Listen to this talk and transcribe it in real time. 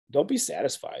don't be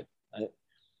satisfied.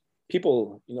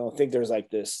 People, think there's like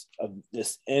this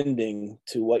ending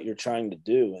to what you're trying to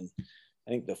do. And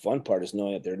I think the fun part is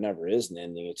knowing that there never is an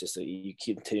ending. It's just that you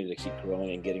continue to keep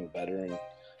growing and getting better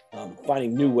and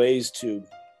finding new ways to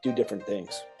do different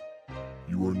things.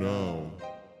 You are now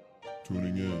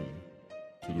tuning in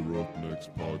to the Roughnecks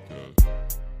Podcast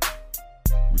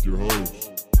with your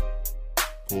host,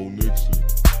 Cole Nixon.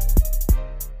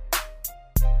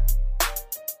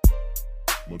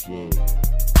 Much love.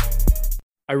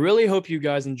 I really hope you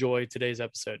guys enjoy today's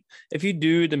episode. If you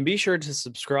do, then be sure to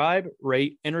subscribe,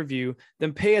 rate, and review,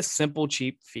 then pay a simple,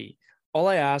 cheap fee. All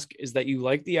I ask is that you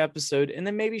like the episode and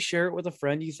then maybe share it with a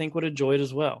friend you think would enjoy it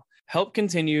as well. Help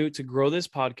continue to grow this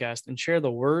podcast and share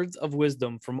the words of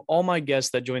wisdom from all my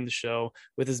guests that join the show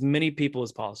with as many people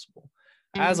as possible.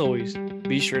 As always,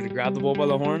 be sure to grab the bull by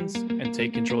the horns and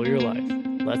take control of your life.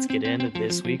 Let's get into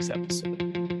this week's episode.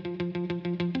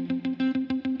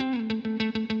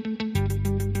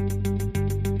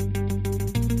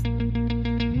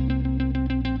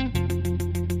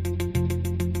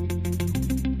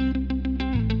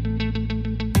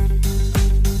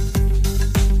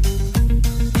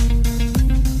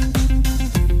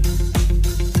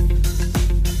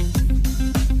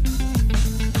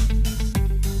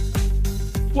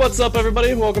 What's up,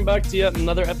 everybody? Welcome back to yet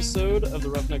another episode of the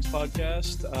Roughnecks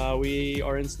Podcast. We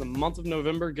are into the month of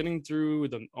November, getting through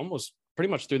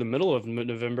pretty much through the middle of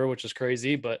November, which is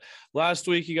crazy. But last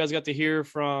week, you guys got to hear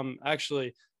from,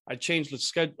 actually, I changed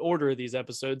the order of these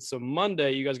episodes. So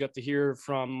Monday, you guys got to hear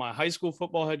from my high school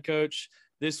football head coach.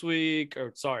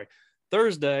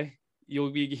 Thursday,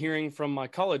 you'll be hearing from my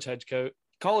college head coach.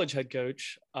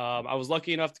 I was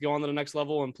lucky enough to go on to the next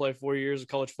level and play 4 years of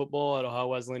college football at Ohio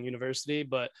Wesleyan University.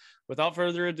 But without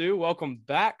further ado, welcome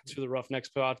back to the Roughnecks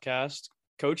Podcast,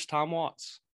 Coach Tom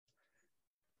Watts.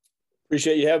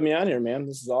 Appreciate you having me on here, man.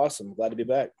 This is awesome. Glad to be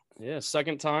back. Yeah,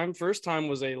 second time. First time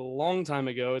was a long time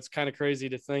ago. It's kind of crazy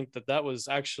to think that was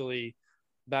actually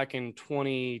back in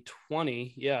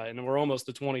 2020. Yeah, and we're almost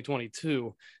to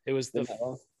 2022. It was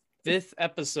the fifth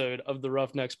episode of the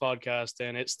Roughnecks Podcast,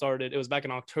 and it was back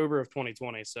in October of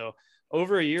 2020. So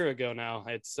over a year ago now.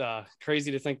 It's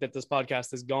crazy to think that this podcast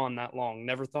has gone that long.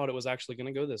 Never thought it was actually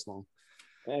going to go this long.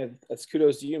 Hey, that's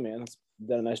kudos to you, man. You've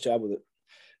done a nice job with it.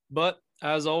 But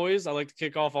as always, I like to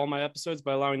kick off all my episodes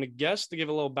by allowing the guests to give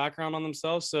a little background on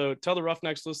themselves. So tell the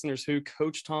Roughnecks listeners who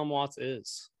Coach Tom Watts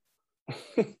is.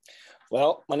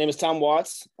 Well, my name is Tom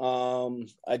Watts.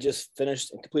 I just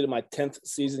finished and completed my 10th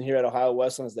season here at Ohio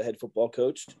Wesleyan as the head football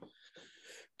coach.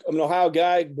 I'm an Ohio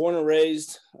guy, born and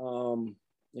raised.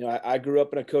 I grew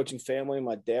up in a coaching family.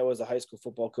 My dad was a high school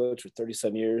football coach for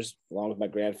 37 years, along with my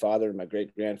grandfather and my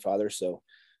great-grandfather. So,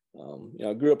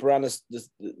 I grew up around this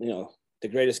the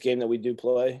greatest game that we do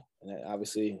play. And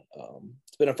obviously,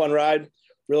 it's been a fun ride.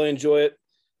 Really enjoy it.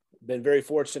 Been very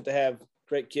fortunate to have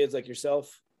great kids like yourself,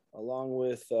 along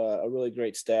with a really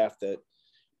great staff that,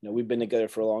 we've been together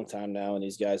for a long time now, and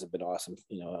these guys have been awesome,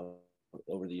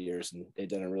 over the years, and they've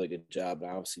done a really good job.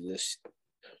 And obviously this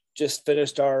just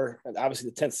finished the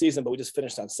 10th season, but we just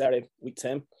finished on Saturday, week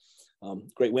 10.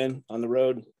 Great win on the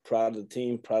road. Proud of the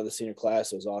team, proud of the senior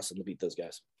class. It was awesome to beat those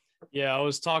guys. Yeah, I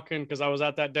was talking because I was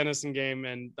at that Denison game,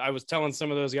 and I was telling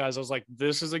some of those guys, I was like,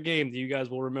 this is a game that you guys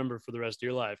will remember for the rest of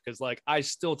your life. Because, I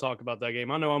still talk about that game.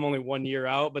 I know I'm only 1 year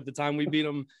out, but the time we beat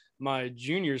them my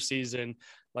junior season,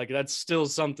 that's still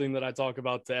something that I talk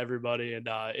about to everybody. And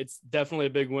it's definitely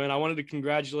a big win. I wanted to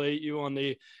congratulate you on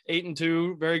the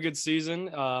 8-2, very good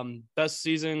season. Best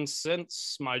season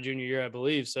since my junior year, I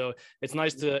believe. So it's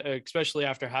nice to, especially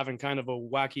after having kind of a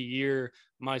wacky year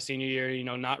my senior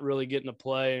year, not really getting to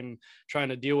play and trying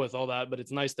to deal with all that, but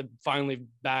it's nice to finally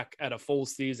back at a full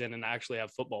season and actually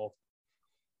have football.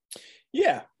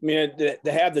 Yeah. I mean,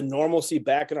 to have the normalcy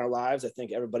back in our lives, I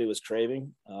think everybody was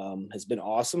craving, has been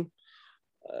awesome.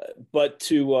 But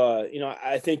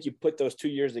I think you put those 2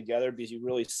 years together because you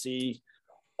really see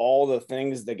all the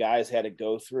things the guys had to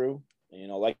go through,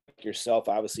 like yourself,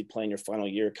 obviously playing your final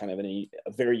year kind of in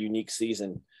a very unique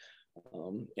season.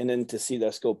 And then to see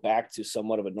us go back to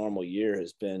somewhat of a normal year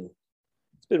it's been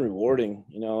rewarding,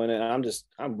 and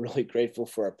I'm really grateful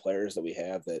for our players that we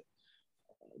have, that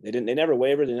they never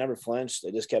wavered. They never flinched.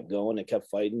 They just kept going. They kept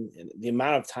fighting. And the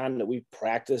amount of time that we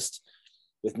practiced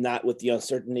with the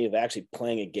uncertainty of actually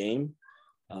playing a game,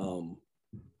 that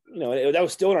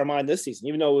was still in our mind this season,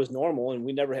 even though it was normal and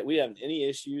we didn't have any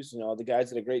issues. The guys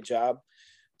did a great job,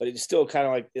 but it's still kind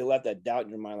of it left that doubt in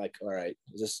your mind. All right,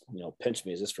 is this, pinch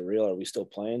me? Is this for real? Are we still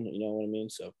playing? You know what I mean?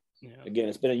 So yeah. Again,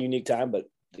 it's been a unique time, but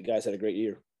the guys had a great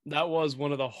year. That was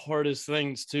one of the hardest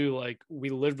things too. Like we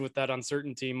lived with that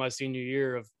uncertainty my senior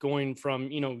year of going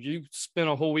from, you spent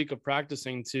a whole week of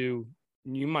practicing to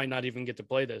you might not even get to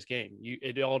play this game.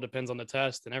 It all depends on the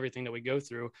test and everything that we go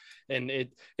through. And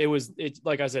it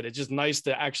like I said, it's just nice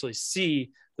to actually see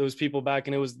those people back.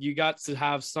 And you got to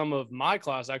have some of my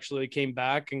class actually came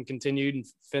back and continued and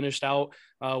finished out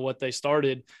what they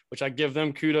started, which I give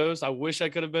them kudos. I wish I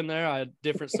could have been there. I had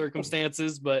different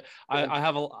circumstances, but I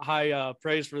have a high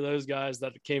praise for those guys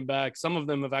that came back. Some of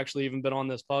them have actually even been on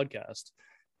this podcast.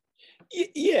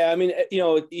 Yeah, I mean,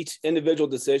 each individual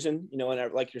decision,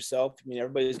 and like yourself, I mean,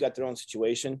 everybody's got their own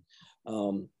situation.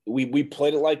 We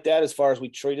played it like that. As far as we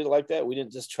treated it like that, we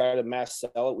didn't just try to mass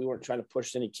sell it. We weren't trying to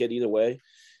push any kid either way.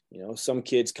 Some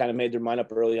kids kind of made their mind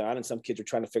up early on, and some kids are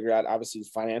trying to figure out. Obviously, the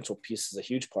financial piece is a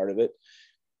huge part of it.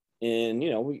 And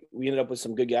we ended up with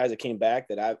some good guys that came back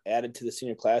that I've added to the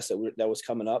senior class that was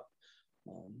coming up.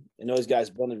 And those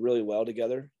guys blended really well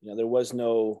together. There was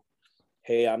no,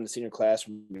 hey, I'm the senior class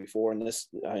from before, and this,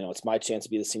 it's my chance to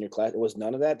be the senior class. It was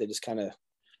none of that. They just kind of, I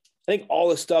think all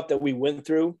the stuff that we went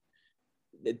through,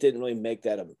 it didn't really make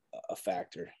that a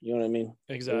factor. You know what I mean?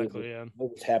 Exactly. Yeah. I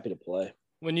was happy to play.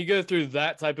 When you go through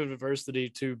that type of adversity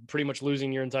to pretty much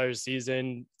losing your entire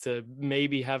season to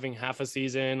maybe having half a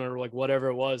season or like whatever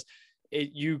it was,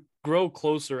 you grow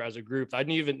closer as a group. I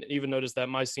didn't even notice that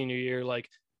my senior year, like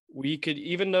we could,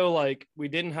 even though like we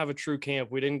didn't have a true camp,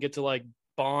 we didn't get to like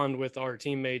bond with our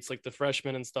teammates, like the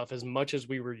freshmen and stuff, as much as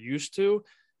we were used to.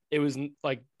 It was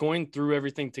like going through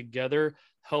everything together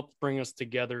helped bring us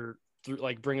together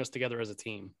as a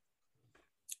team.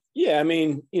 Yeah, I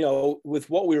mean, with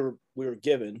what we were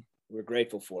given, we're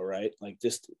grateful for, right? Like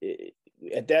just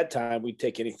at that time, we'd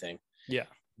take anything. Yeah,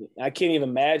 I can't even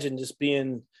imagine just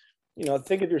being,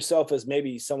 think of yourself as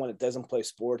maybe someone that doesn't play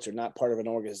sports or not part of an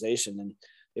organization, and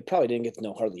they probably didn't get to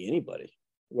know hardly anybody.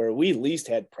 Where we at least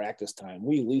had practice time,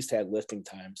 we at least had lifting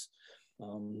times.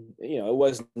 It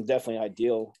wasn't definitely an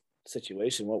ideal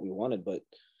situation what we wanted, but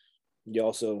we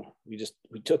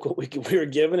took what we were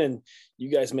given, and you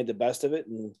guys made the best of it,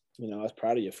 and I was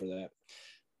proud of you for that.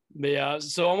 Yeah,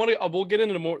 so we'll get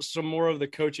into some more of the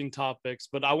coaching topics,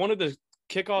 but I wanted to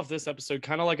kick off this episode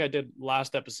kind of like I did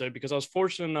last episode, because I was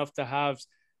fortunate enough to have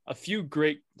a few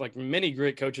many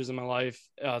great coaches in my life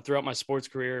throughout my sports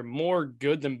career, more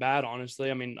good than bad, honestly.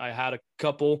 I mean, I had a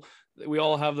couple, we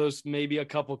all have those, maybe a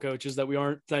couple coaches that we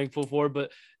aren't thankful for,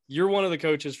 but you're one of the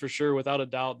coaches for sure, without a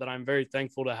doubt, that I'm very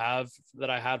thankful to have,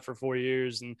 that I had for 4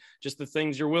 years, and just the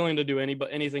things you're willing to do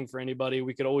anything for anybody.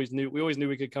 We always knew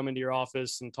we could come into your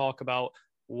office and talk about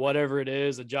whatever it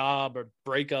is, a job or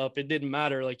breakup. It didn't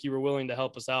matter. Like, you were willing to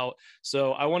help us out.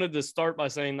 So I wanted to start by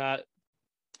saying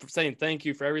thank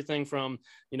you for everything from,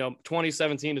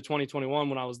 2017 to 2021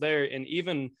 when I was there, and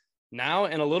even now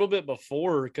and a little bit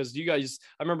before, because you guys,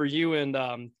 I remember you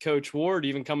and Coach Ward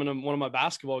even coming to one of my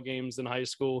basketball games in high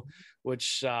school,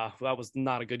 which that was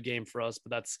not a good game for us,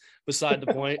 but that's beside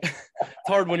the point. It's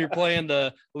hard when you're playing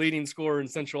the leading scorer in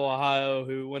Central Ohio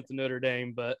who went to Notre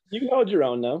Dame, but you held your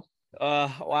own though.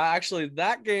 Well, actually,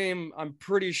 that game, I'm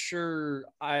pretty sure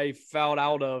I fouled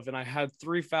out of, and I had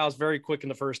 3 fouls very quick in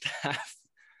the first half.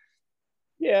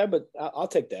 Yeah, but I'll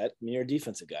take that. I mean, you're a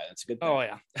defensive guy. That's a good thing. Oh,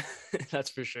 yeah,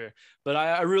 that's for sure. But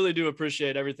I really do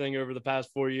appreciate everything over the past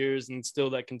 4 years, and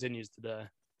still that continues today.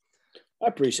 I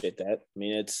appreciate that. I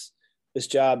mean, it's this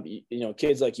job,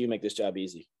 kids like you make this job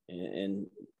easy. And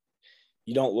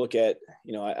you don't look at,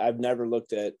 I've never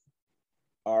looked at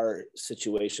our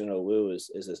situation at OU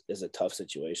as a tough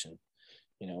situation.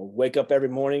 Wake up every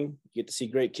morning, you get to see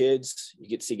great kids. You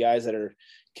get to see guys that are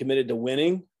committed to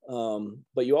winning.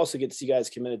 But you also get to see guys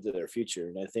committed to their future.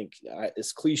 And I think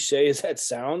as cliche as that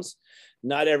sounds,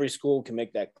 not every school can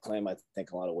make that claim, I think,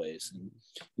 in a lot of ways. And,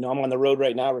 I'm on the road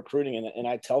right now recruiting, and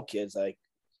I tell kids, like,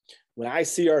 when I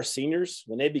see our seniors,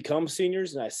 when they become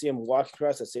seniors and I see them walking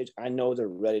across the stage, I know they're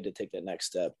ready to take that next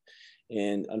step.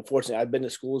 And unfortunately, I've been to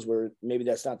schools where maybe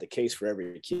that's not the case for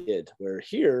every kid, where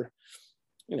here,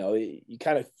 you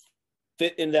kind of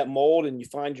fit in that mold and you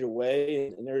find your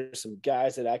way. And there's some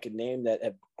guys that I could name that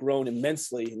have grown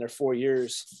immensely in their 4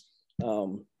 years.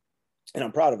 And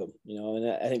I'm proud of them,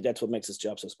 and I think that's what makes this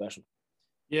job so special.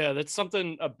 Yeah, that's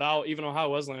something about even Ohio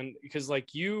Wesleyan, because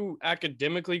like you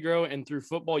academically grow and through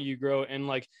football you grow. And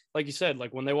like you said,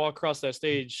 like when they walk across that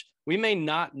stage, we may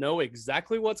not know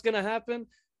exactly what's going to happen,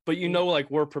 but like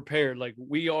we're prepared. Like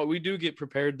we do get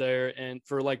prepared there and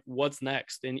for like what's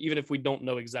next. And even if we don't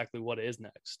know exactly what is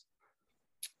next.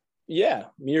 Yeah. I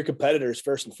mean, you're competitors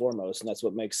first and foremost. And that's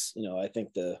what makes, I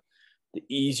think the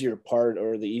easier part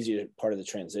of the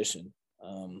transition.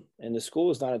 And the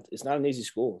school is it's not an easy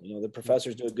school. The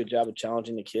professors do a good job of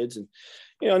challenging the kids, and,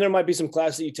 and there might be some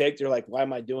classes that you take, they're like, why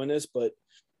am I doing this? But,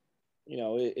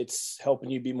 it's helping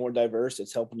you be more diverse.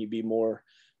 It's helping you be more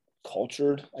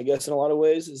cultured, I guess, in a lot of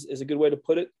ways is a good way to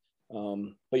put it.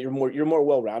 But you're more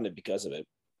well-rounded because of it.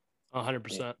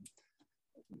 100%.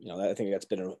 I think that's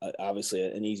been obviously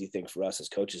an easy thing for us as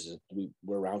coaches. Is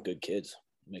we're around good kids.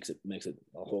 Makes it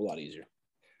a whole lot easier.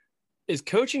 Is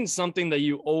coaching something that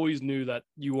you always knew that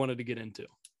you wanted to get into?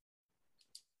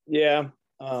 Yeah.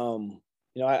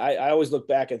 I always look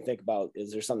back and think about,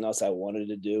 is there something else I wanted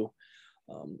to do?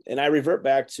 And I revert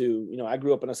back to, I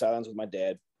grew up on the sidelines with my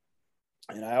dad,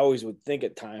 and I always would think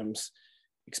at times,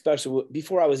 especially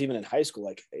before I was even in high school,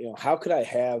 like,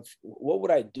 what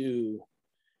would I do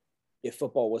if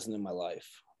football wasn't in my life?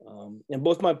 And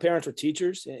both my parents were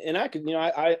teachers, and I could,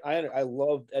 I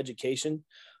loved education.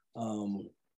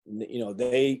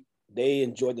 They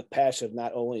enjoyed the passion of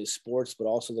not only sports, but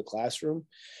also the classroom.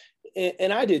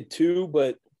 And I did too,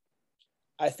 but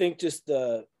I think just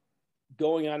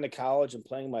going on to college and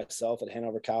playing myself at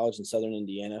Hanover College in Southern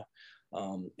Indiana.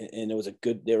 And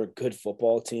they were a good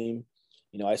football team.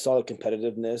 I saw the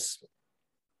competitiveness,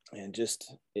 and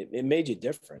just, it made you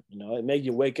different. It made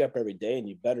you wake up every day, and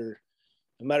you better,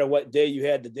 no matter what day you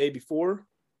had the day before,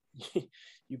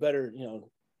 you better,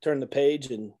 turn the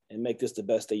page and make this the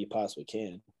best day you possibly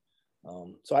can.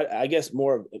 So I guess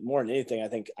more than anything, I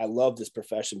think I love this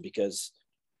profession because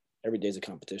every day is a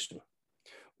competition.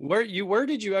 Where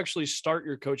did you actually start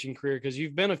your coaching career? Because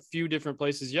you've been a few different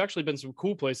places. You actually been some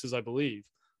cool places, I believe.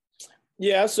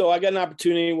 Yeah, so I got an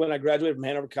opportunity when I graduated from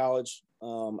Hanover College.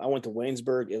 I went to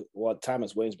Waynesburg. At the time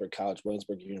it was Waynesburg College,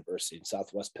 Waynesburg University in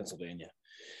Southwest Pennsylvania.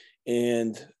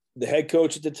 And the head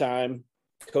coach at the time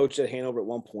coached at Hanover at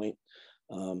one point.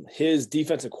 His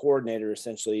defensive coordinator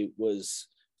essentially was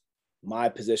my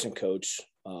position coach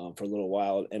for a little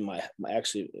while. And I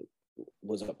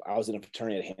was in a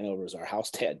fraternity at Hanover as our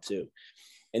house dad too.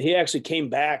 And he actually came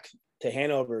back to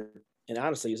Hanover, and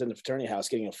honestly, he was in the fraternity house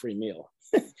getting a free meal.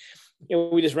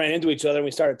 We just ran into each other and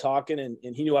we started talking, and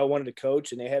he knew I wanted to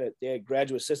coach, and they had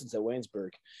graduate assistants at Waynesburg.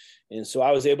 And so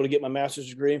I was able to get my master's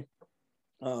degree.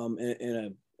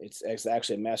 It's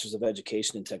actually a master's of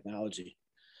education in technology.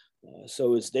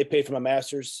 So they paid for my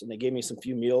master's, and they gave me some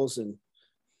few meals, and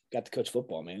got to coach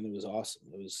football, man. It was awesome.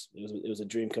 It was a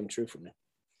dream come true for me.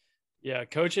 Yeah,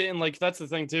 coaching, and like that's the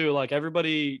thing too. Like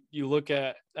you look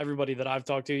at everybody that I've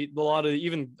talked to,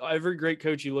 even every great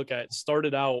coach you look at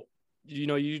started out,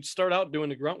 you start out doing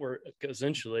the grunt work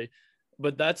essentially,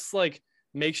 but that's like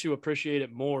makes you appreciate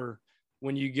it more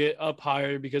when you get up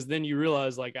higher, because then you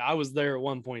realize, like, I was there at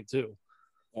one point too.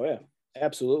 Oh yeah,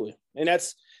 absolutely. And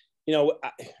that's,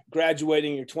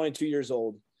 graduating, you're 22 years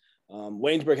old.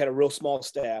 Waynesburg had a real small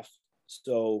staff.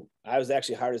 So I was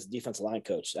actually hired as a defensive line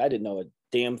coach. I didn't know a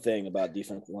damn thing about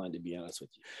defensive line, to be honest with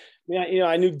you.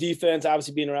 I knew defense,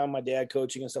 obviously being around my dad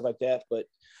coaching and stuff like that. But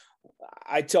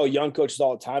I tell young coaches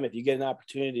all the time, if you get an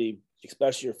opportunity,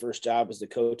 especially your first job as the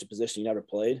coach, a position you never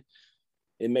played,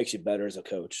 it makes you better as a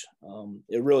coach.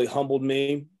 It really humbled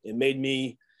me. It made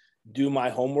me do my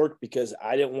homework, because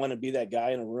I didn't want to be that guy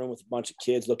in a room with a bunch of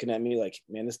kids looking at me like,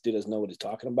 man, this dude doesn't know what he's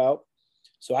talking about.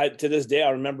 So to this day,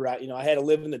 I remember, I had to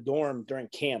live in the dorm during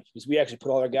camp, because we actually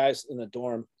put all our guys in the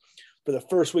dorm for the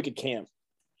first week of camp.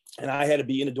 And I had to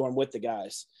be in the dorm with the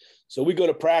guys. So we go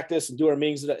to practice and do our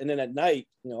meetings. And then at night,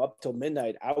 up till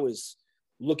midnight, I was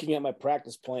looking at my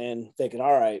practice plan thinking,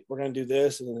 all right, we're going to do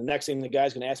this. And then the next thing, the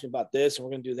guy's going to ask me about this, and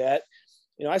we're going to do that.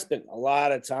 I spent a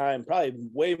lot of time, probably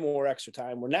way more extra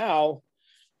time, where now,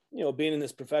 being in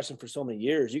this profession for so many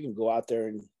years, you can go out there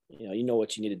and, you know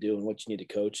what you need to do and what you need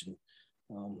to coach. And,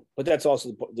 but that's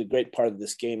also the great part of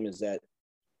this game, is that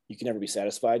you can never be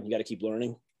satisfied. You got to keep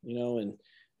learning, and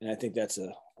I think that's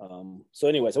so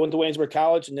anyways, I went to Waynesburg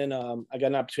College, and then I got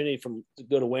an opportunity to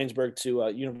go to Waynesburg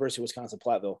to University of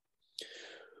Wisconsin-Platteville,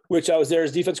 which I was there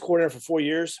as defense coordinator for 4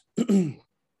 years.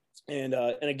 And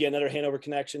again, another Hanover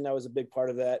connection. That was a big part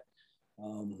of that.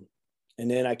 And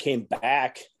then I came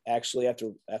back actually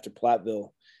after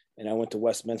Platteville, and I went to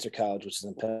Westminster College, which is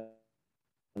in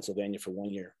Pennsylvania, for 1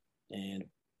 year, and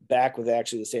back with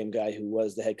actually the same guy who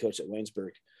was the head coach at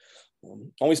Waynesburg.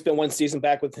 Only spent one season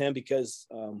back with him because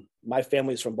my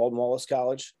family is from Baldwin-Wallace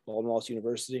College, Baldwin-Wallace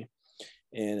University,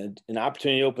 and an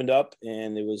opportunity opened up,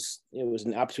 and it was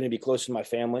an opportunity to be closer to my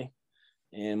family.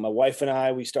 And my wife and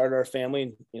I, we started our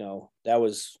family. That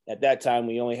was, at that time,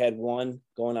 we only had one,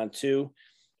 going on two.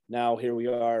 Now here we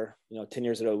are, 10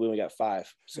 years ago, we only got five.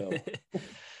 So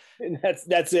and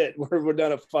that's it. We're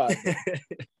done at five.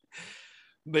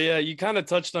 But yeah, you kind of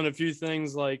touched on a few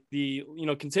things like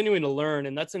continuing to learn,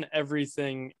 and that's in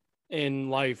everything in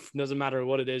life. Doesn't matter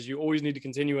what it is. You always need to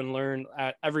continue and learn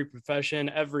at every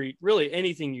profession, really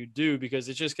anything you do, because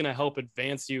it's just going to help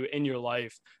advance you in your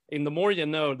life. And the more you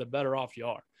know, the better off you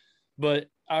are. But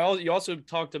you also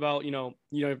talked about,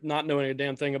 not knowing a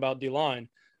damn thing about D-line,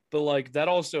 but like that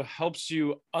also helps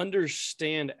you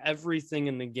understand everything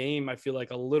in the game. I feel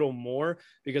like a little more,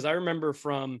 because I remember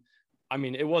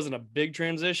it wasn't a big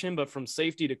transition, but from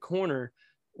safety to corner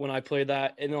when I played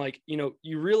that, and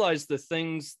you realize the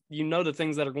things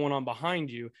that are going on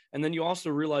behind you. And then you also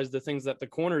realize the things that the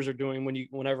corners are doing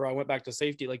whenever I went back to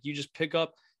safety, like you just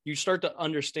you start to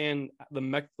understand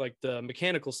the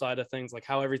mechanical side of things, like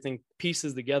how everything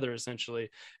pieces together essentially.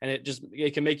 And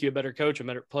it can make you a better coach, a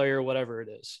better player, whatever it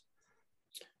is.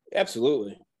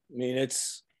 Absolutely. I mean,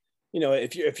 it's,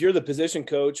 if you're the position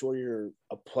coach or you're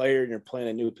a player and you're playing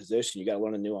a new position, you got to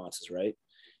learn the nuances, right?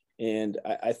 And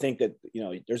I think that,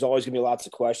 there's always going to be lots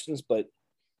of questions, but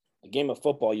a game of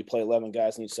football, you play 11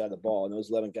 guys on each side of the ball, and those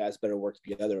 11 guys better work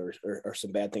together or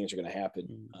some bad things are going to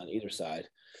happen on either side.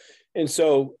 And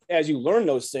so as you learn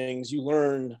those things, you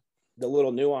learn the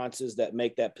little nuances that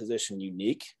make that position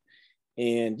unique.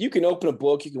 And you can open a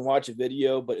book, you can watch a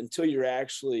video, but until you're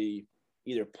actually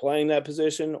either playing that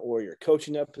position or you're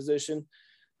coaching that position,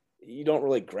 you don't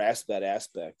really grasp that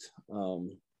aspect.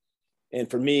 And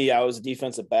for me, I was a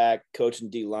defensive back coaching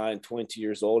D-line, 22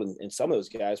 years old. And some of those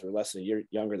guys were less than a year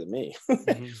younger than me,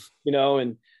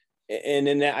 and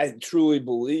then that, I truly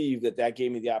believe that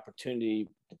gave me the opportunity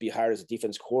to be hired as a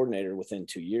defense coordinator within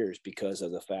 2 years, because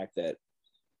of the fact that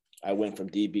I went from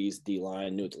DBs to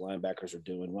D-line, knew what the linebackers were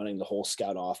doing, running the whole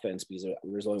scout offense, because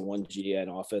there's only one GN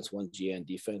offense, one GN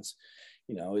defense,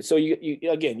 So you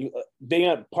being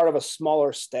a part of a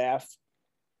smaller staff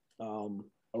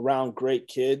around great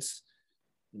kids,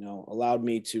 allowed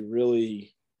me to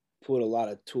really put a lot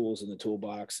of tools in the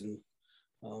toolbox, and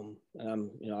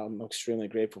I'm extremely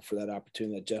grateful for that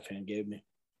opportunity that Jeff Hand gave me.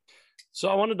 So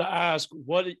I wanted to ask,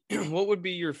 what would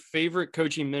be your favorite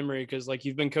coaching memory? Because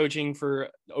you've been coaching for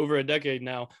over a decade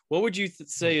now. What would you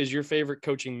say is your favorite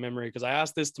coaching memory? Because I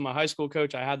asked this to my high school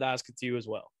coach. I had to ask it to you as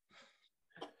well.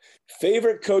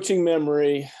 Favorite coaching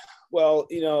memory. Well,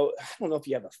 I don't know if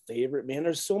you have a favorite, man.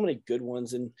 There's so many good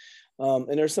ones, and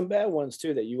there's some bad ones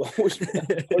too that you always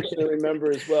unfortunately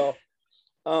remember as well.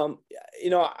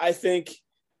 I think,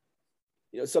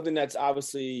 something that's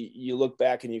obviously you look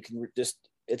back and you can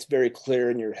it's very clear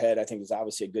in your head. I think it's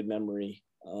obviously a good memory.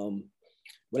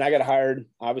 When I got hired,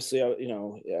 obviously,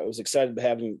 I was excited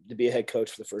to be a head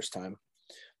coach for the first time.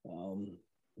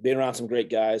 Being around some great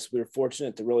guys, we were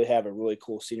fortunate to really have a really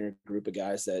cool senior group of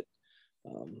guys that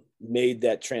made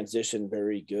that transition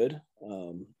very good.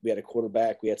 We had a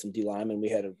quarterback, we had some D linemen, we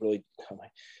had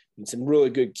some really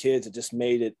good kids. It just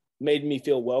made me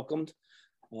feel welcomed.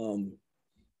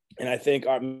 And I think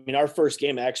our first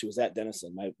game actually was at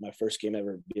Denison, my first game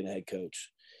ever being a head coach.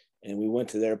 And we went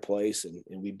to their place and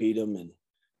we beat them. And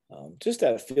just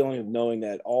that feeling of knowing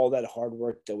that all that hard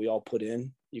work that we all put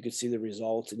in, you could see the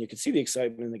results and you could see the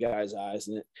excitement in the guys' eyes.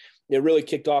 And it really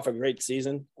kicked off a great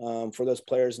season for those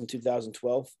players in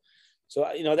 2012. So,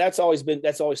 that's always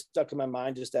stuck in my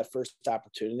mind, just that first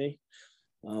opportunity.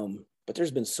 But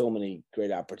there's been so many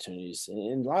great opportunities,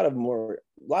 and a lot of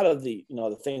the,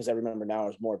 the things I remember now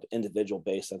is more individual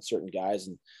based on certain guys,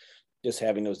 and just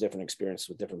having those different experiences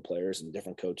with different players and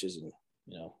different coaches, and,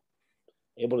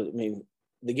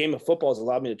 the game of football has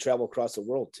allowed me to travel across the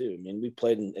world too. We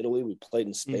played in Italy, we played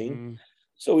in Spain. Mm-hmm.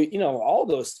 So, all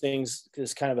those things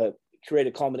just kind of create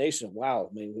a culmination of, wow,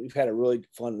 we've had a really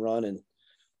fun run, and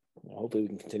hopefully we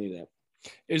can continue that.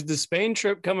 Is the Spain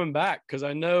trip coming back? Because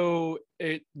I know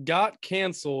it got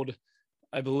canceled.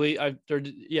 I believe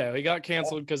it got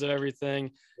canceled because of everything.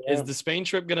 Yeah. Is the Spain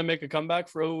trip going to make a comeback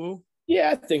for OU?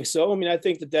 Yeah, I think so. I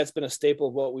think that's been a staple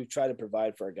of what we've tried to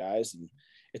provide for our guys, and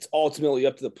it's ultimately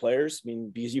up to the players.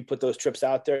 Because you put those trips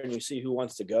out there and you see who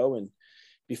wants to go. And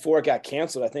before it got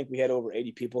canceled, I think we had over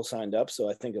 80 people signed up. So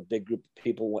I think a big group of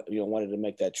people wanted to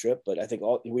make that trip. But I think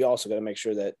we also got to make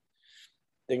sure that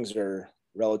things are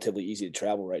relatively easy to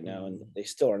travel right now, and they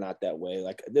still are not that way.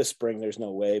 Like this spring, there's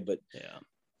no way. But yeah,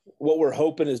 what we're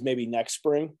hoping is maybe next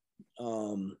spring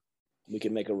we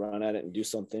can make a run at it and do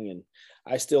something. And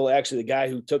I still the guy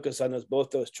who took us on both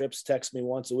those trips texts me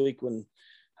once a week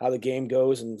how the game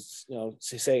goes, and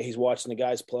say he's watching the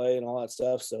guys play and all that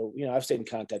stuff. So I've stayed in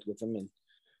contact with him, and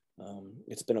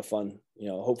it's been a fun.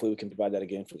 Hopefully we can provide that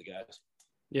again for the guys.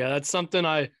 Yeah, that's something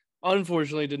I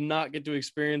unfortunately did not get to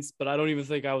experience, but I don't even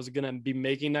think I was going to be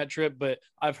making that trip. But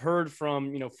I've heard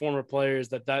from, former players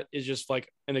that is just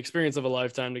like an experience of a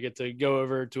lifetime to get to go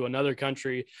over to another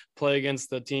country, play against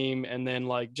the team, and then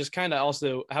like just kind of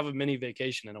also have a mini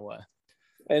vacation in a way.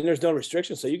 And there's no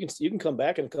restrictions, so you can come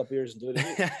back in a couple years and do it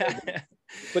again.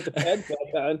 Put the pad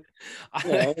back on.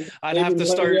 I'd have to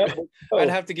start. I'd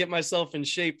have to get myself in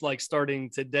shape like starting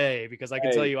today, because I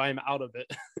can tell you I am out of it.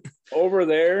 Over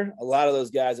there, a lot of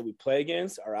those guys that we play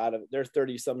against are out of it. They're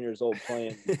 30-some years old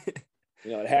playing.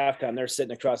 At halftime, they're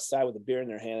sitting across the side with a beer in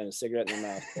their hand and a cigarette in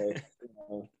their mouth.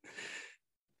 So,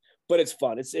 but it's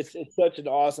fun. It's such an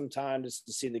awesome time just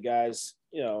to see the guys,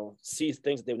 see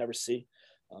things that they would never see.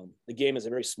 The game is a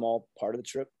very small part of the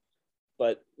trip,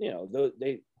 but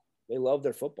they love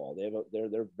their football.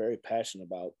 They're very passionate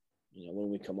about when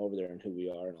we come over there and who we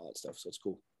are and all that stuff. So it's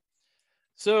cool.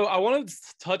 So I wanted to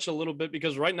touch a little bit,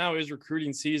 because right now is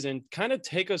recruiting season. Kind of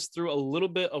take us through a little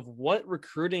bit of what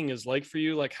recruiting is like for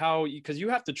you, like how, because you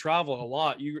have to travel a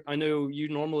lot. I know you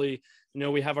normally,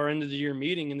 we have our end of the year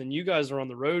meeting, and then you guys are on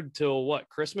the road till what,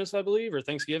 Christmas, I believe, or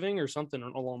Thanksgiving or something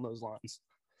along those lines.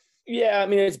 Yeah, I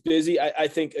mean, it's busy. I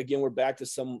think, again, we're back to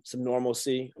some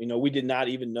normalcy. We did not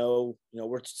even know,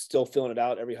 we're still filling it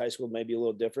out. Every high school may be a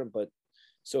little different, but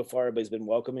so far everybody's been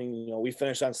welcoming. We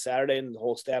finished on Saturday and the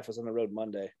whole staff was on the road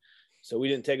Monday. So we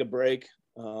didn't take a break.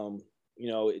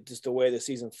 Just the way the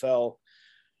season fell.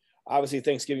 Obviously,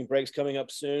 Thanksgiving break's coming up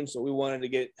soon. So we wanted to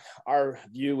get, our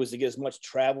view was to get as much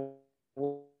travel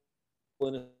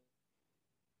in as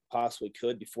possibly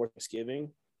could before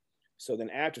Thanksgiving. So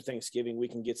then after Thanksgiving, we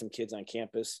can get some kids on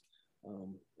campus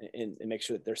and make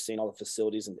sure that they're seeing all the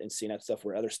facilities and seeing that stuff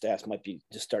where other staffs might be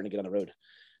just starting to get on the road.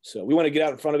 So we want to get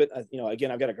out in front of it.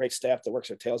 Again, I've got a great staff that works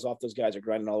their tails off. Those guys are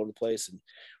grinding all over the place. And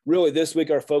really this week,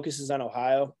 our focus is on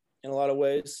Ohio in a lot of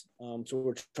ways. So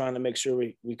we're trying to make sure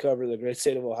we cover the great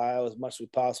state of Ohio as much as we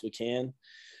possibly can.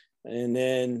 And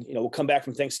then, we'll come back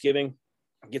from Thanksgiving,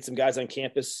 get some guys on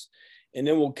campus, and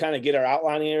then we'll kind of get our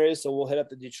outlining areas. So we'll head up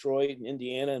to Detroit and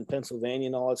Indiana and Pennsylvania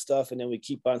and all that stuff. And then we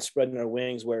keep on spreading our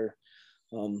wings where,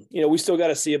 we still got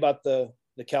to see about the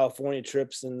California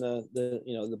trips and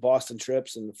the Boston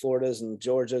trips and the Floridas and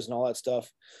Georgias and all that stuff.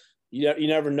 You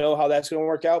never know how that's going to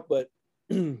work out, but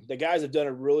the guys have done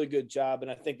a really good job.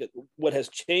 And I think that what has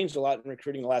changed a lot in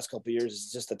recruiting the last couple of years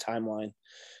is just the timeline.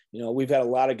 We've had a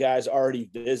lot of guys already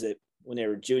visit when they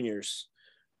were juniors.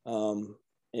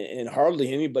 And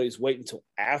hardly anybody's waiting until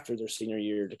after their senior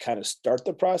year to kind of start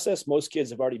the process. Most kids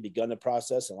have already begun the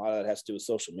process, and a lot of that has to do with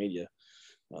social media.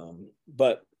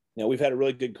 But we've had a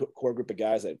really good core group of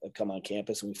guys that have come on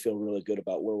campus, and we feel really good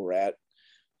about where we're at.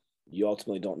 You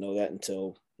ultimately don't know that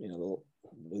until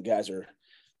the guys are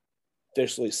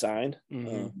officially signed.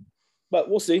 Mm-hmm. But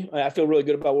we'll see. I feel really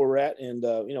good about where we're at, and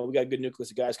we got a good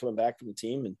nucleus of guys coming back from the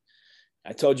team. And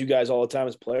I told you guys all the time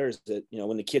as players that,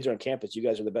 when the kids are on campus, you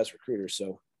guys are the best recruiters.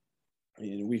 So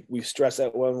we stress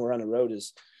that when we're on the road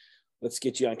is let's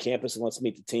get you on campus and let's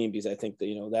meet the team, because I think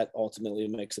that, that ultimately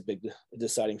makes a big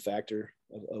deciding factor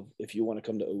of if you want to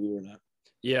come to OU or not.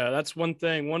 Yeah, that's one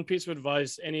thing. One piece of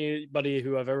advice, anybody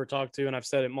who I've ever talked to, and I've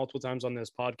said it multiple times on this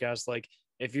podcast, like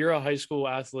if you're a high school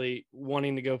athlete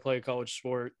wanting to go play a college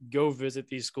sport, go visit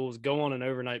these schools, go on an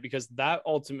overnight, because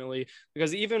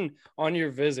even on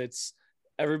your visits,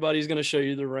 everybody's going to show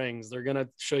you the rings. They're going to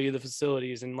show you the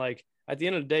facilities. And like, at the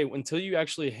end of the day, until you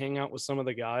actually hang out with some of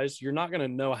the guys, you're not going to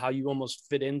know how you almost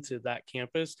fit into that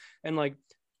campus. And like,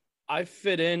 I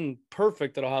fit in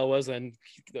perfect at Ohio Wesleyan,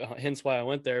 hence why I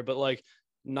went there. But like,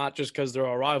 not just because they're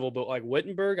our rival, but like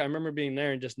Wittenberg, I remember being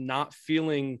there and just not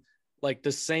feeling like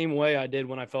the same way I did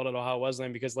when I felt at Ohio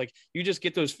Wesleyan, because like you just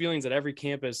get those feelings at every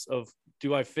campus of,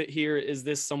 do I fit here? Is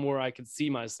this somewhere I could see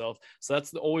myself? So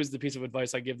that's always the piece of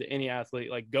advice I give to any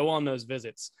athlete. Like, go on those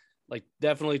visits. Like,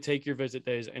 definitely take your visit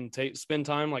days and spend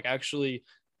time like actually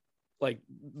like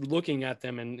looking at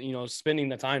them and spending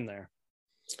the time there.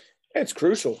 It's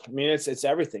crucial. I mean, it's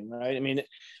everything, right? I mean,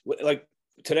 like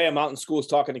today I'm out in schools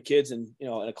talking to kids and in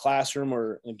a classroom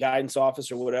or in a guidance office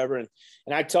or whatever, and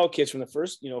I tell kids from the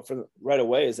first from right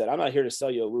away is that I'm not here to sell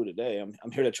you a woo today.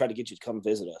 I'm here to try to get you to come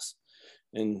visit us.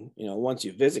 And, once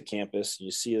you visit campus,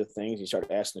 you see the things, you start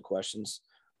asking the questions.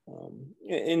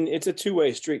 And it's a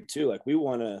two-way street too. Like we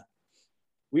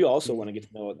also want to get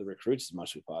to know the recruits as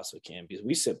much as we possibly can, because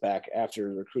we sit back after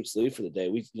the recruits leave for the day.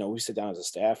 We sit down as a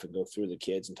staff and go through the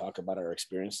kids and talk about our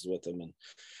experiences with them and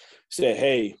say,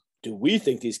 hey, do we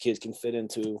think these kids can fit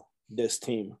into this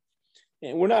team?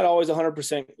 And we're not always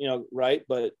 100%, right.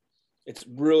 But it's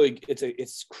really,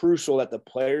 it's crucial that the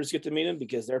players get to meet them,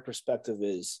 because their perspective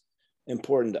is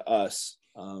important to us.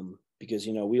 because,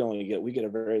 we get a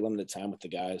very limited time with the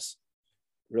guys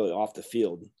really off the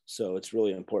field. So it's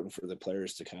really important for the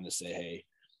players to kind of say, hey,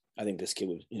 I think this kid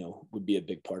would be a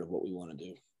big part of what we want to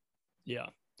do. Yeah.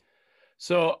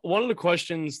 So one of the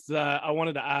questions that I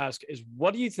wanted to ask is,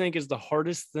 what do you think is the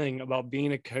hardest thing about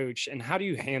being a coach, and how do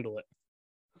you handle it?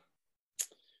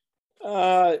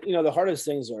 The hardest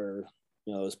things are,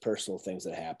 those personal things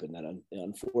that happen that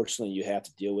unfortunately you have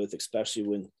to deal with, especially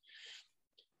when,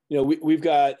 we've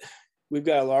got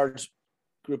a large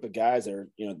group of guys that are,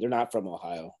 they're not from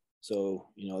Ohio. So,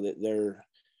 they're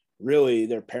really,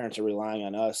 their parents are relying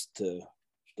on us to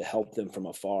help them from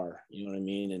afar. You know what I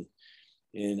mean?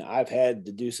 And I've had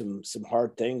to do some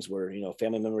hard things where,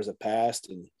 family members have passed,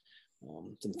 and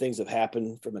some things have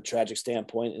happened from a tragic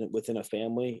standpoint within a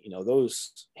family.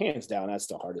 Those, hands down, that's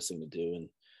the hardest thing to do.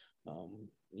 And,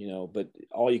 but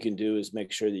all you can do is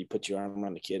make sure that you put your arm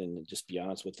around the kid and just be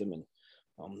honest with them. And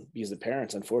because the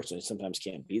parents, unfortunately, sometimes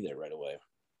can't be there right away,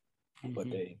 but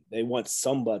they want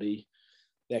somebody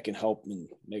that can help and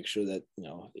make sure that,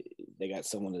 they got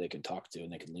someone that they can talk to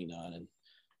and they can lean on. And,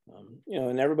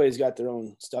 and everybody's got their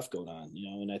own stuff going on,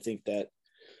 and I think that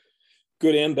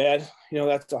good and bad,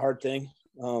 that's a hard thing.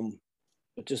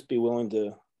 But just be willing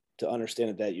to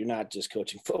understand that you're not just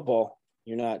coaching football.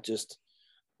 You're not just,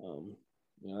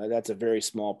 that's a very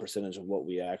small percentage of what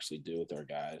we actually do with our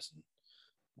guys.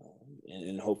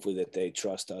 And hopefully that they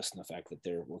trust us and the fact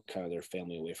that we're kind of their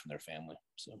family away from their family.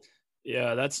 So.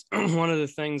 Yeah, that's one of the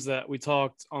things that we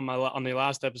talked on the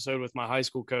last episode with my high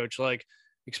school coach, like,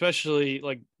 especially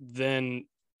like then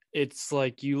it's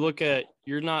like you look at,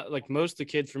 you're not like, most of the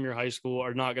kids from your high school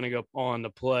are not going to go on to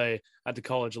play at the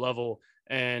college level.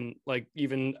 And like,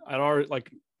 even at our,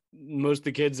 like most of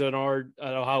the kids at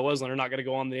Ohio Wesleyan are not going to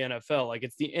go on the NFL. Like,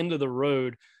 it's the end of the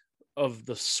road of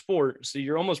the sport. So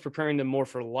you're almost preparing them more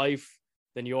for life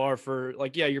than you are for,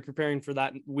 like, yeah, you're preparing for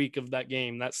that week of that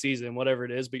game, that season, whatever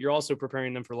it is, but you're also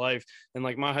preparing them for life. And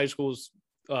like my high school's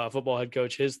football head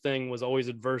coach, his thing was always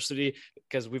adversity,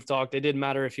 because we've talked, it didn't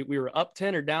matter if we were up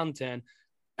 10 or down 10.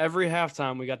 Every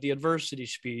halftime, we got the adversity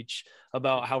speech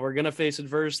about how we're going to face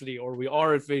adversity, or we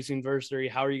are facing adversity.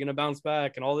 How are you going to bounce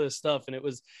back, and all this stuff. And it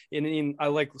was, I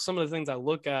like some of the things I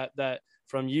look at that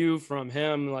from you, from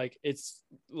him, like, it's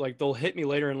like they'll hit me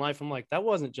later in life. I'm like, that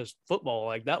wasn't just football.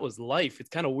 Like, that was life. It's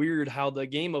kind of weird how the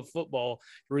game of football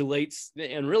relates,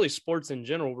 and really sports in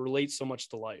general relates so much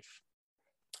to life.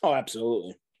 Oh,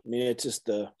 absolutely. I mean, it's just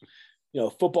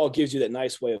football gives you that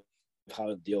nice way of how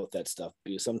to deal with that stuff,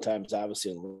 because sometimes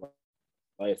obviously in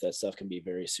life that stuff can be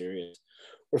very serious,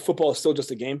 where football is still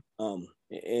just a game.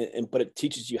 But it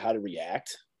teaches you how to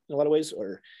react in a lot of ways.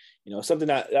 Or, something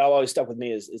that always stuck with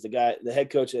me is the head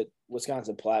coach at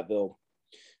Wisconsin Platteville.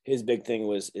 His big thing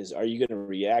is, are you going to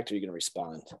react or are you going to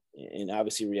respond? And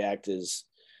obviously react is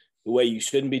the way you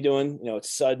shouldn't be doing.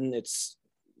 It's sudden, it's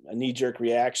a knee-jerk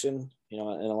reaction, in a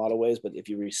lot of ways. But if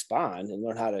you respond and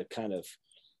learn how to kind of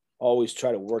always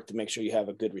try to work to make sure you have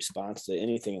a good response to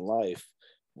anything in life,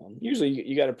 usually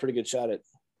you got a pretty good shot at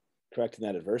correcting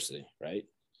that adversity, right?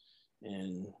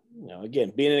 And,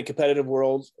 again, being in a competitive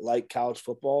world like college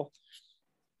football,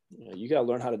 you got to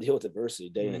learn how to deal with adversity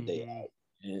day in and day out.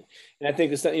 And I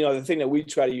think it's, the thing that we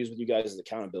try to use with you guys is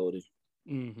accountability.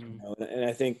 And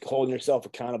I think holding yourself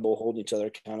accountable, holding each other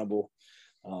accountable.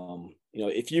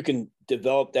 If you can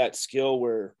develop that skill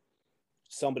where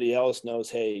somebody else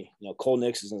knows, hey, Cole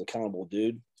Nix is an accountable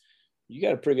dude, you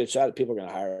got a pretty good shot at people are going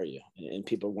to hire you, and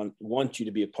people want you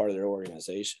to be a part of their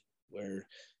organization. Where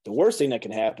the worst thing that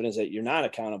can happen is that you're not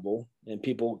accountable, and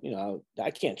people,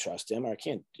 I can't trust him, or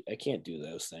I can't do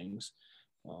those things.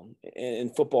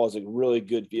 And football is a really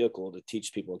good vehicle to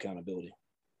teach people accountability.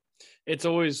 It's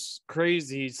always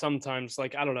crazy sometimes.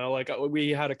 Like, I don't know, like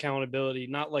we had accountability,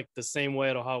 not like the same way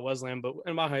at Ohio Wesleyan, but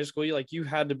in my high school, you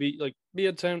had to be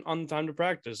on time to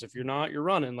practice. If you're not, you're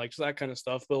running, like that kind of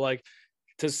stuff. But like,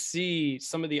 to see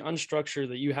some of the unstructured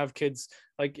that you have kids,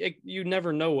 you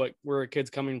never know where a kid's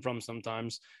coming from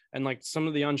sometimes. And like some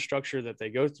of the unstructured that they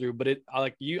go through, but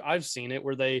I've seen it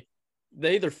where they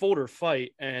either fold or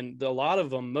fight. And a lot of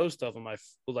them, most of them, I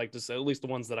would like to say, at least the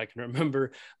ones that I can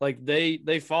remember, like they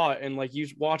fought, and like you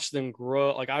watch them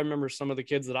grow. Like I remember some of the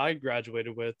kids that I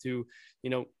graduated with who,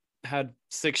 had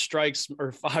 6 strikes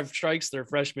or 5 strikes their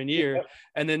freshman year,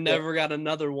 and then never got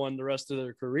another one the rest of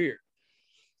their career.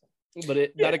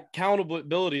 But that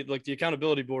accountability, like the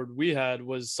accountability board we had,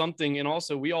 was something. And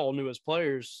also we all knew as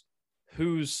players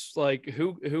who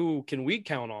can we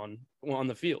count on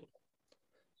the field.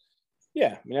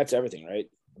 Yeah. I mean, that's everything, right?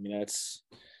 I mean, that's,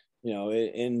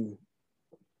 okay,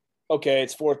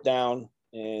 it's 4th down,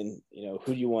 and,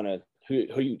 who do you want to who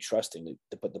are you trusting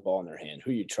to put the ball in their hand?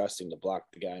 Who are you trusting to block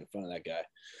the guy in front of that guy?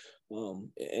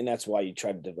 And that's why you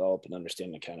try to develop and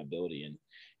understand accountability. And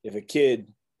if a kid,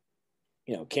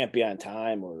 can't be on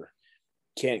time or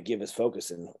can't give his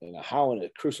focus, and how in a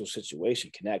crucial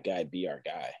situation can that guy be our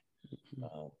guy?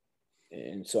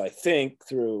 And so I think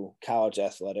through college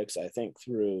athletics, I think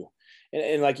through,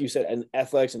 and like you said, and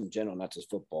athletics in general, not just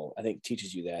football, I think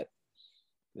teaches you that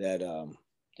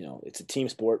it's a team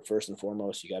sport first and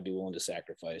foremost. You got to be willing to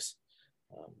sacrifice.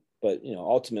 But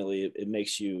ultimately it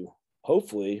makes you,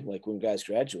 hopefully, like when guys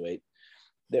graduate,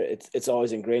 it's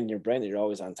always ingrained in your brain that you're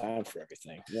always on time for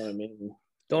everything. You know what I mean?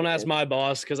 Don't ask my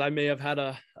boss, because I may have had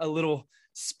a little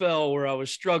spell where I was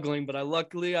struggling, but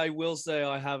luckily I will say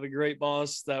I have a great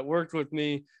boss that worked with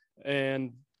me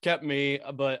and kept me.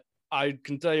 But I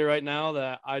can tell you right now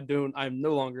that I'm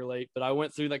no longer late, but I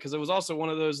went through that because it was also one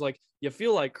of those, like, you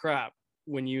feel like crap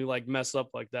when you like mess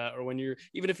up like that, or when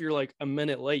even if you're like a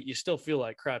minute late, you still feel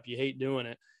like crap. You hate doing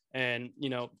it. And,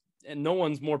 and no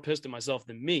one's more pissed at myself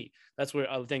than me. That's where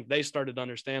I think they started to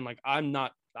understand, like,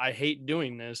 I hate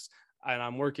doing this and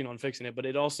I'm working on fixing it. But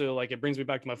it also, like, it brings me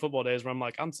back to my football days where I'm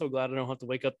like, I'm so glad I don't have to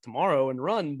wake up tomorrow and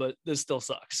run, but this still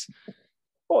sucks.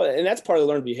 Well, and that's part of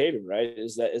learned behavior, right?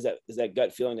 Is that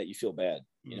gut feeling that you feel bad.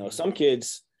 Some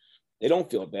kids, they don't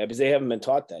feel bad because they haven't been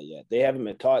taught that yet. They haven't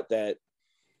been taught that,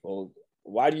 well,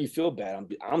 why do you feel bad?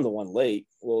 I'm the one late.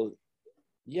 Well,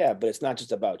 yeah, but it's not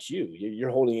just about you.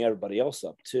 You're holding everybody else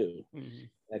up too.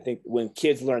 I think when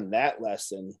kids learn that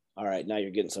lesson, all right, now you're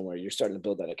getting somewhere. You're starting to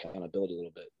build that accountability a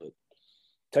little bit. But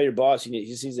tell your boss he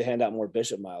needs to hand out more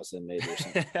Bishop miles than maybe or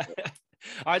something.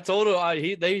 I told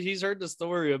him he's heard the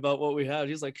story about what we had.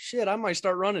 He's like, shit, I might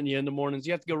start running you in the mornings.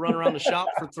 You have to go run around the shop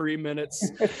for 3 minutes.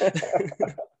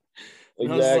 Exactly.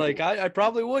 I was like, I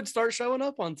probably would start showing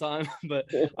up on time, but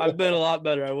I've been a lot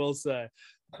better, I will say.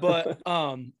 But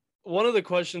one of the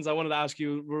questions I wanted to ask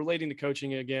you relating to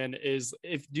coaching again is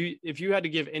if you had to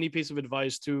give any piece of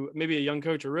advice to maybe a young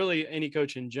coach or really any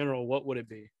coach in general, what would it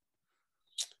be?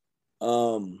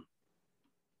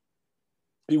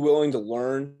 Be willing to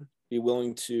learn, be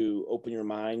willing to open your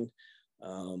mind,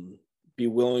 be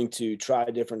willing to try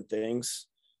different things.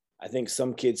 I think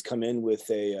some kids come in with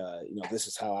this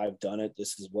is how I've done it.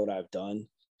 This is what I've done.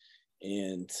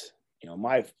 And,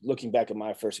 looking back at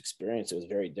my first experience, it was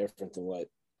very different than what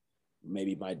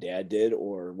maybe my dad did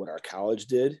or what our college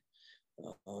did.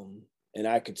 And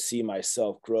I could see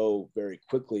myself grow very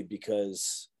quickly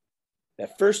because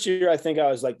that first year, I think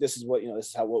I was like, this is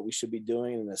what we should be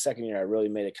doing. And the second year, I really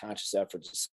made a conscious effort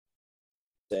to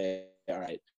say, all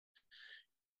right,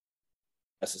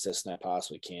 best assistant I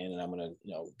possibly can. And I'm going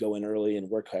to, go in early and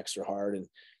work extra hard.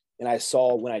 And I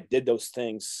saw when I did those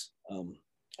things,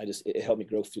 it helped me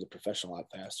grow through the profession a lot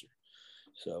faster.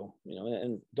 So,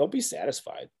 and don't be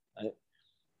satisfied.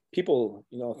 People,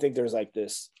 think there's like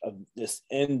this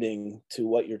ending to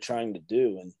what you're trying to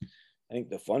do. And I think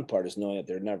the fun part is knowing that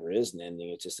there never is an ending.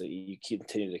 It's just that you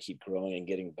continue to keep growing and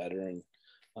getting better and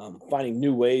finding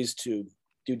new ways to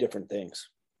do different things.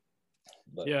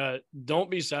 But yeah, don't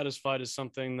be satisfied is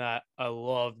something that I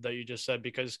love that you just said,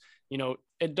 because,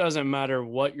 it doesn't matter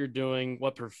what you're doing,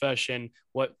 what profession,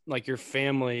 what, like, your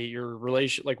family, your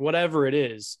relation, like whatever it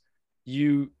is,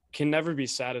 you can never be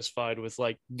satisfied with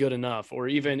like good enough, or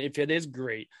even if it is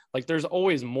great, like there's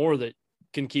always more that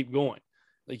can keep going.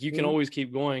 Like you can always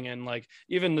keep going. And like,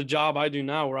 even the job I do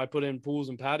now where I put in pools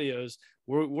and patios,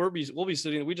 we'll be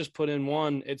sitting, we just put in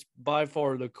one. It's by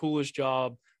far the coolest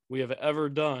job we have ever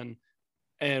done.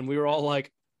 And we were all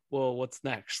like, well, what's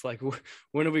next? Like,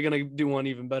 when are we going to do one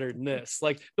even better than this?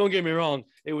 Like, don't get me wrong.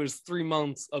 It was 3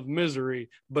 months of misery,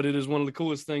 but it is one of the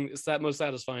coolest things. It's that most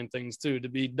satisfying things too, to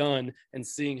be done and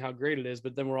seeing how great it is.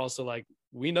 But then we're also like,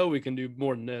 we know we can do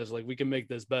more than this. Like, we can make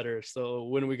this better. So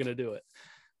when are we going to do it?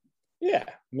 Yeah.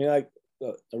 I mean, like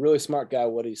a really smart guy,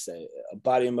 what do you say? A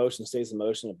body in motion stays in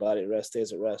motion. A body at rest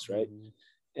stays at rest. Right.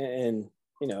 Mm-hmm. And,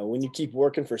 when you keep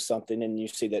working for something and you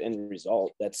see that end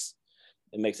result,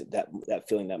 it makes it that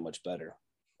feeling that much better.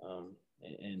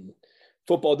 And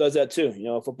football does that too.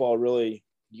 Football really,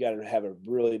 you got to have a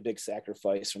really big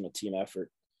sacrifice from a team effort.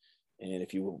 And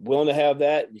if you're willing to have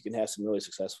that, you can have some really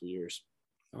successful years.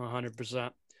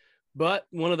 100%. But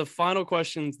one of the final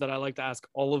questions that I like to ask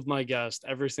all of my guests,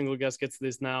 every single guest gets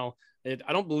this now.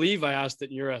 I don't believe I asked it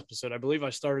in your episode. I believe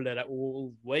I started it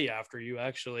way after you,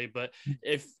 actually. But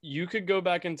if you could go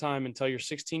back in time and tell your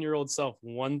 16-year-old self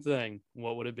one thing,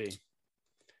 what would it be?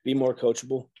 Be more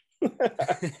coachable. And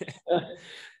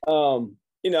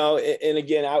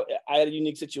again, I had a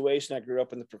unique situation. I grew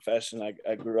up in the profession.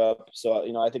 I grew up. So,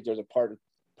 I think there's a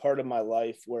part of my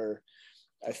life where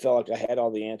I felt like I had all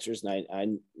the answers,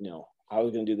 and I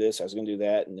was going to do this, I was going to do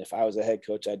that. And if I was a head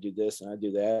coach, I'd do this and I'd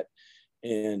do that.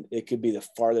 And it could be the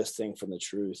farthest thing from the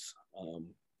truth.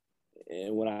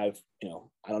 And when I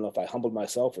don't know if I humbled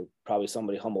myself or probably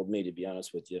somebody humbled me, to be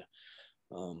honest with you.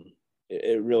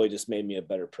 It really just made me a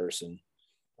better person.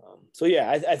 So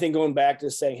yeah, I think going back to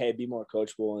saying, hey, be more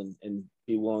coachable and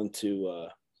be willing to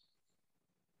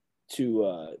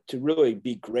really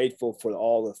be grateful for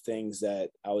all the things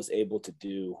that I was able to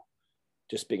do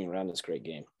just being around this great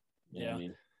game. You know what I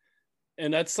mean?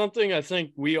 And that's something I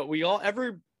think we all,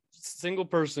 every single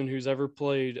person who's ever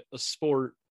played a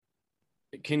sport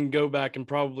can go back and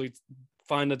probably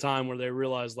find a time where they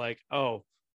realize like, oh,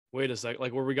 wait a sec,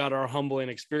 like where we got our humbling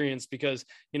experience, because,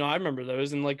 I remember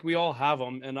those and like we all have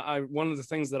them. And one of the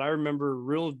things that I remember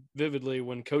real vividly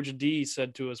when Coach D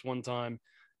said to us one time,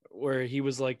 where he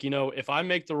was like, if I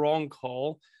make the wrong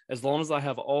call, as long as I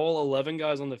have all 11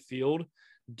 guys on the field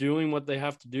doing what they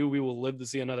have to do, we will live to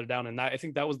see another down. And I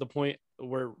think that was the point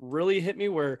where it really hit me,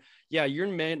 where, yeah, you're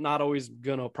not always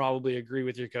going to probably agree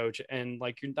with your coach. And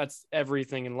like, that's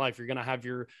everything in life. You're going to have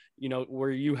your,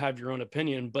 where you have your own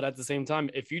opinion, but at the same time,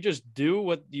 if you just do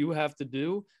what you have to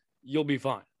do, you'll be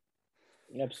fine.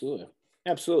 Absolutely.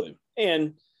 Absolutely.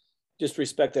 And just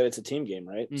respect that it's a team game,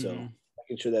 right? Mm-hmm. So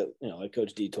making sure that, like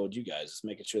Coach D told you guys,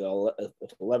 making sure that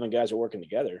if 11 guys are working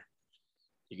together,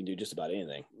 you can do just about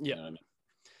anything. Yeah. You know what I mean?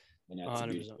 And that's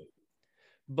 100%.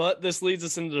 But this leads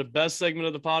us into the best segment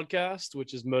of the podcast,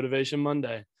 which is Motivation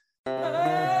Monday.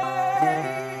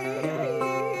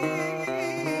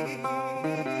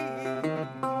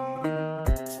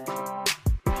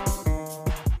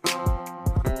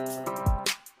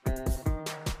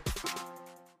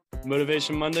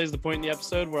 Motivation Monday is the point in the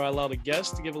episode where I allow the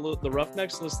guests to give the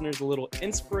Roughnecks listeners a little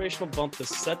inspirational bump to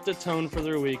set the tone for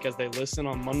their week as they listen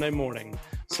on Monday morning.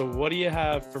 So what do you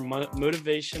have for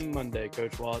Motivation Monday,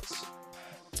 Coach Watts?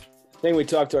 The thing we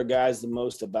talk to our guys the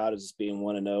most about is being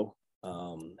 1-0,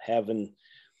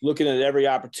 looking at every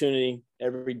opportunity,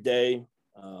 every day.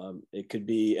 It could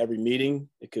be every meeting.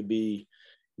 It could be,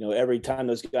 every time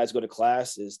those guys go to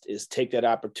class is take that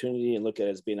opportunity and look at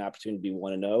it as being an opportunity to be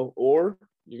 1-0, or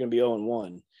you're going to be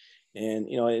 0-1. And,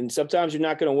 and sometimes you're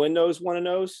not going to win those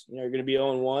 1-0s. You're going to be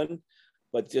 0-1,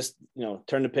 but just,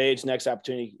 turn the page, next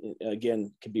opportunity,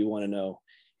 again, could be 1-0.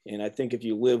 And I think if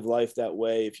you live life that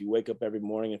way, if you wake up every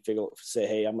morning and say,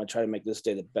 hey, I'm going to try to make this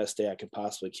day the best day I can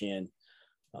possibly can,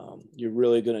 you're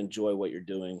really going to enjoy what you're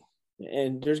doing.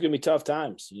 And there's going to be tough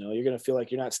times. You're going to feel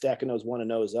like you're not stacking those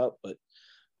 1-0s up, but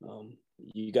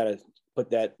you got to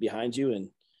put that behind you. And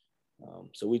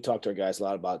so we talk to our guys a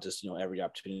lot about just, every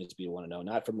opportunity to be 1-0,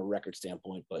 not from a record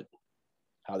standpoint, but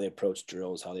how they approach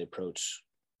drills, how they approach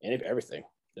everything.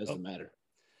 Doesn't matter.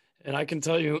 And I can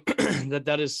tell you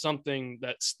that is something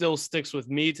that still sticks with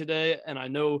me today. And I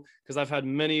know because I've had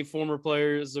many former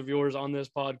players of yours on this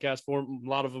podcast. A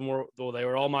lot of them they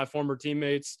were all my former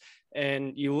teammates.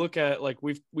 And you look at like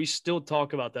we still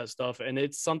talk about that stuff, and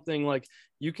it's something like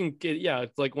you can get. Yeah,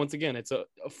 it's like once again, it's a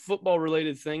football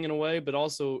related thing in a way, but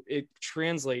also it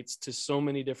translates to so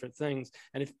many different things.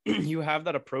 And if you have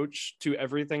that approach to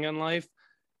everything in life,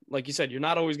 like you said, you're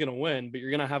not always going to win, but you're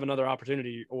going to have another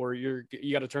opportunity, or you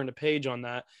got to turn the page on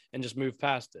that and just move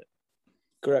past it.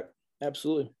 Correct.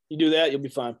 Absolutely. You do that, you'll be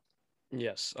fine.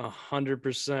 Yes,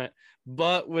 100%.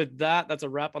 But with that, that's a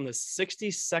wrap on the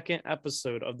 62nd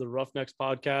episode of the Roughnecks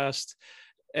podcast.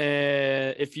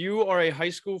 And if you are a high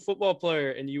school football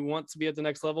player and you want to be at the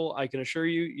next level, I can assure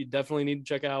you, you definitely need to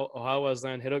check out Ohio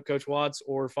Wesleyan, hit up Coach Watts,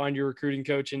 or find your recruiting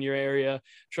coach in your area.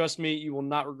 Trust me, you will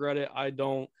not regret it. I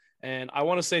don't. And I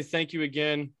want to say thank you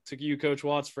again to you, Coach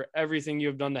Watts, for everything you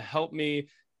have done to help me,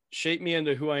 shape me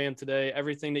into who I am today.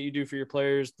 Everything that you do for your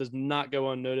players does not go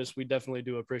unnoticed. We definitely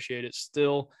do appreciate it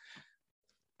still.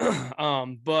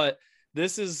 But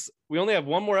we only have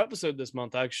one more episode this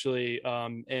month, actually.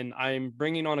 And I'm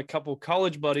bringing on a couple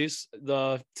college buddies,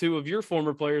 the two of your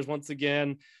former players once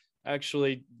again.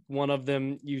 Actually, one of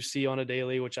them you see on a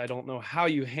daily, which I don't know how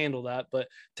you handle that, but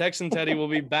Tex and Teddy will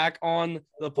be back on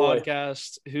the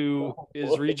podcast, who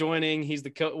is rejoining. He's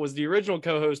was the original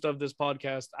co-host of this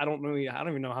podcast. I don't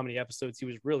even know how many episodes he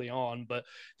was really on, but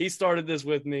he started this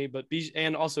with me,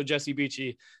 and also Jesse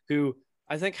Beachy, who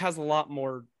I think has a lot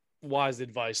more wise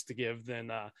advice to give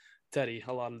than Teddy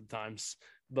a lot of the times.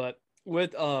 But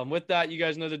with that, you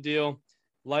guys know the deal.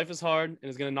 Life is hard and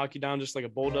it's going to knock you down just like a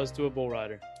bull does to a bull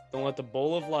rider. Don't let the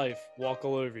bull of life walk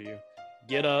all over you.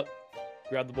 Get up,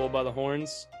 grab the bull by the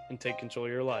horns, and take control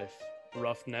of your life.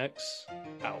 Roughnecks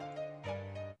out.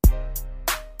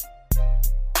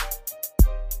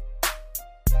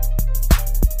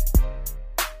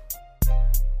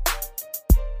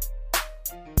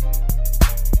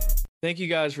 Thank you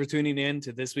guys for tuning in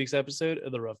to this week's episode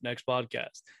of the Roughnecks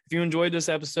Podcast. If you enjoyed this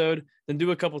episode, then do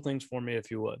a couple things for me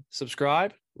if you would.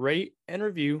 Subscribe, rate, and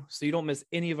review so you don't miss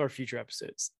any of our future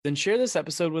episodes. Then share this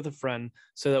episode with a friend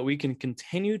so that we can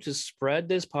continue to spread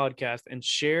this podcast and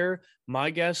share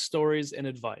my guest stories and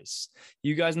advice.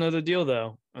 You guys know the deal,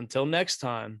 though. Until next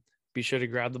time, be sure to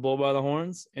grab the bull by the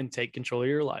horns and take control of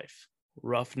your life.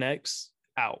 Roughnecks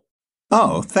out.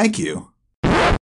 Oh, thank you.